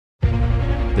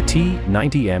The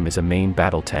T-90M is a main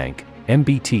battle tank,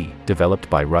 MBT, developed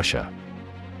by Russia.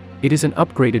 It is an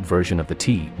upgraded version of the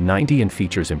T-90 and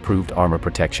features improved armor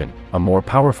protection, a more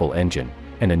powerful engine,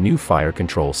 and a new fire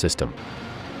control system.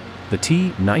 The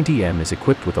T-90M is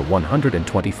equipped with a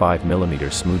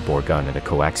 125mm smoothbore gun and a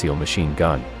coaxial machine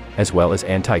gun, as well as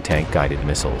anti-tank guided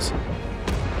missiles.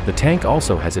 The tank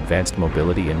also has advanced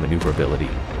mobility and maneuverability,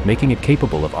 making it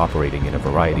capable of operating in a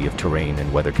variety of terrain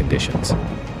and weather conditions.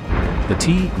 The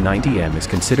T-90M is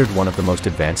considered one of the most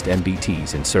advanced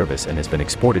MBTs in service and has been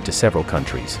exported to several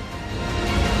countries.